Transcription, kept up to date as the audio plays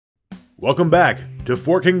Welcome back to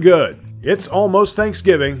Forking Good. It's almost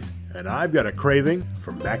Thanksgiving, and I've got a craving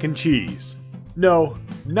for mac and cheese. No,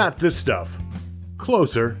 not this stuff.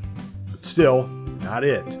 Closer, but still not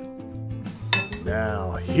it.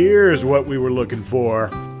 Now, here's what we were looking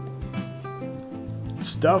for.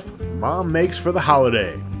 Stuff Mom makes for the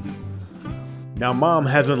holiday. Now, Mom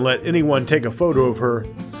hasn't let anyone take a photo of her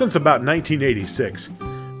since about 1986,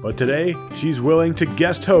 but today she's willing to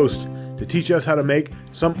guest host to teach us how to make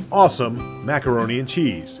some awesome macaroni and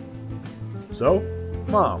cheese. So,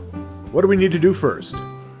 Mom, what do we need to do first?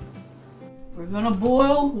 We're going to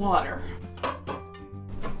boil water.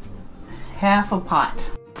 Half a pot.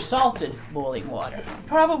 Salted boiling water.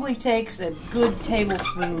 Probably takes a good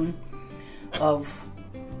tablespoon of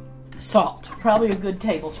salt. Probably a good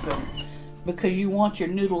tablespoon, because you want your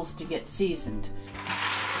noodles to get seasoned.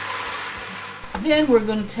 Then we're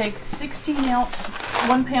going to take 16-ounce,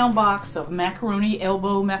 1-pound box of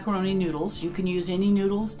elbow macaroni noodles. You can use any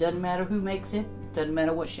noodles, doesn't matter who makes it, doesn't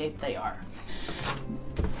matter what shape they are.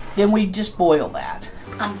 Then we just boil that.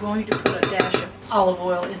 I'm going to put a dash of olive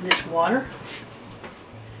oil in this water.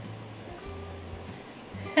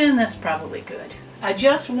 And that's probably good. I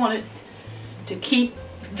just want it to keep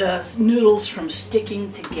the noodles from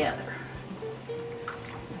sticking together.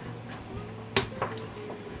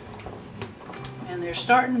 And they're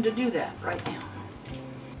starting to do that right now.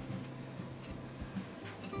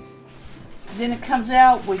 Then it comes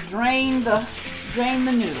out, we drain the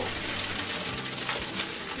noodles.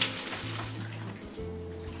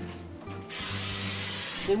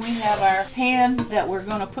 Then we have our pan that we're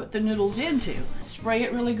going to put the noodles into. Spray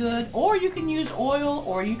it really good, or you can use oil,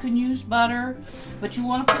 or you can use butter, but you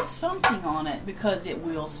want to put something on it because it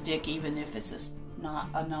will stick. Even if it's not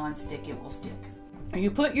a non-stick, it will stick. You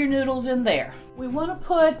put your noodles in there. We want to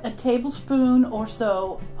put a tablespoon or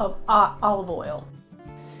so of olive oil.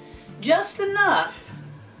 Just enough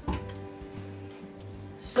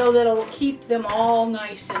so that it'll keep them all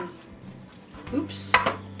nice and, oops.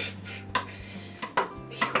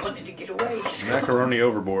 He wanted to get away. Macaroni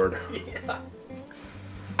overboard. Yeah.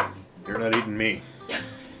 You're not eating me.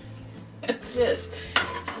 That's it.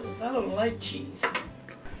 So I don't like cheese.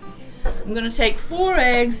 I'm going to take 4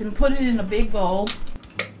 eggs and put it in a big bowl.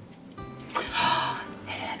 And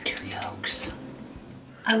add 2 yolks.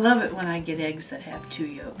 I love it when I get eggs that have 2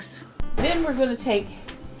 yolks. Then we're going to take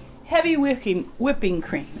heavy whipping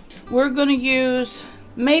cream. We're going to use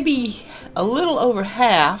maybe a little over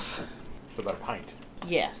half. So about a pint.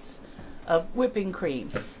 Yes, of whipping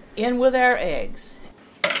cream in with our eggs.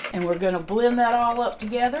 And we're going to blend that all up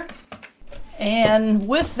together. And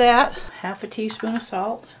with that, half a teaspoon of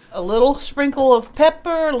salt, a little sprinkle of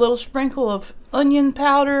pepper, a little sprinkle of onion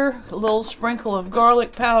powder, a little sprinkle of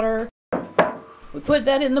garlic powder. We put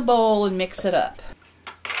that in the bowl and mix it up.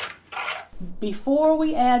 Before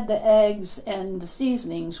we add the eggs and the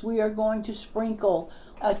seasonings, we are going to sprinkle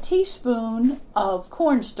a teaspoon of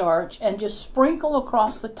cornstarch and just sprinkle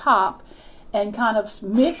across the top and kind of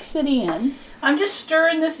mix it in. I'm just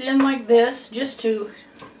stirring this in like this just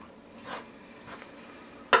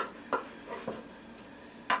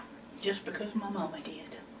because my mama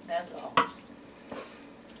did. That's all.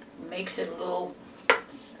 Makes it a little,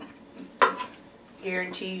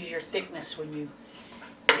 guarantees your thickness when you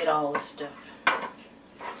get all this stuff.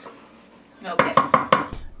 Okay.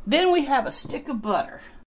 Then we have a stick of butter.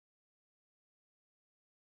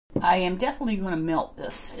 I am definitely going to melt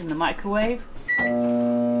this in the microwave.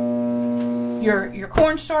 Your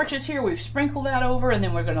cornstarch is here. We've sprinkled that over, and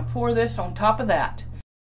then we're going to pour this on top of that.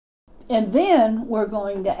 And then we're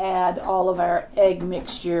going to add all of our egg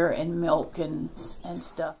mixture and milk and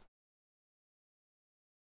stuff.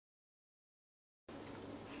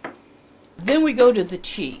 Then we go to the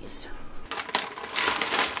cheese.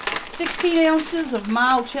 16 ounces of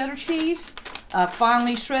mild cheddar cheese,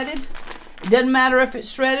 finely shredded. It doesn't matter if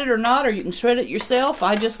it's shredded or not, or you can shred it yourself.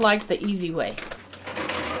 I just like the easy way.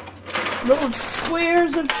 Little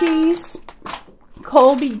squares of cheese,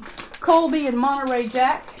 Colby and Monterey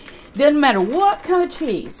Jack. Doesn't matter what kind of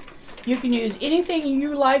cheese. You can use anything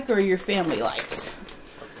you like or your family likes.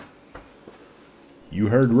 You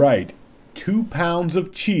heard right. 2 pounds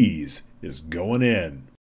of cheese is going in.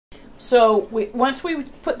 So once we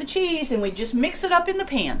put the cheese and we just mix it up in the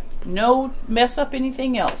pan. No mess up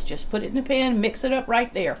anything else. Just put it in the pan, mix it up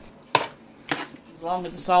right there. As long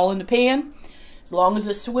as it's all in the pan, as long as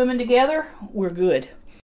it's swimming together, we're good.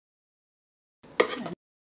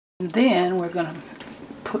 And then we're going to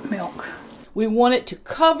put milk. We want it to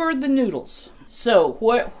cover the noodles. So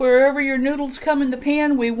wherever your noodles come in the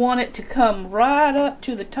pan, we want it to come right up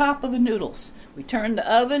to the top of the noodles. We turn the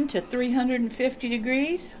oven to 350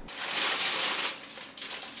 degrees.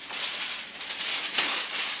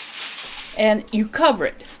 And you cover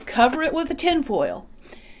it. Cover it with a tin foil.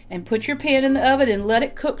 And put your pan in the oven and let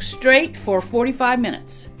it cook straight for 45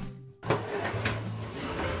 minutes.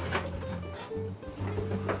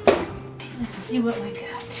 Let's see what we got.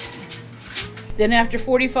 Then after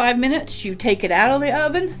 45 minutes, you take it out of the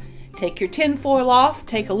oven, take your tin foil off,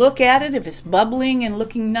 take a look at it. If it's bubbling and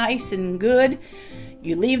looking nice and good,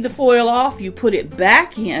 you leave the foil off, you put it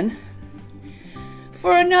back in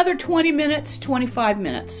for another 20 minutes, 25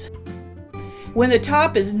 minutes. When the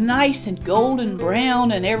top is nice and golden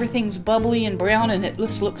brown and everything's bubbly and brown and it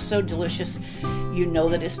just looks so delicious, you know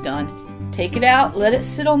that it's done. Take it out, let it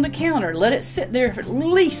sit on the counter. Let it sit there for at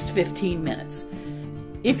least 15 minutes.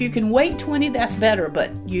 If you can wait 20, that's better, but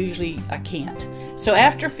usually I can't. So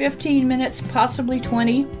after 15 minutes, possibly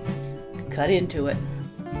 20, cut into it.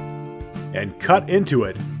 And cut into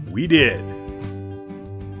it we did.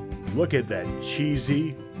 Look at that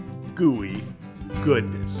cheesy, gooey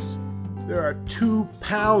goodness. There are 2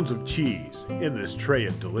 pounds of cheese in this tray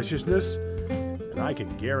of deliciousness, and I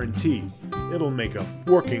can guarantee it'll make a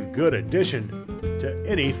forking good addition to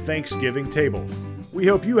any Thanksgiving table. We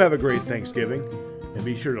hope you have a great Thanksgiving, and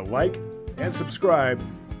be sure to like and subscribe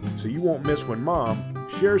so you won't miss when Mom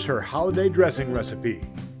shares her holiday dressing recipe.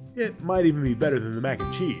 It might even be better than the mac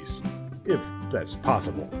and cheese, if that's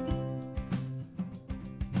possible.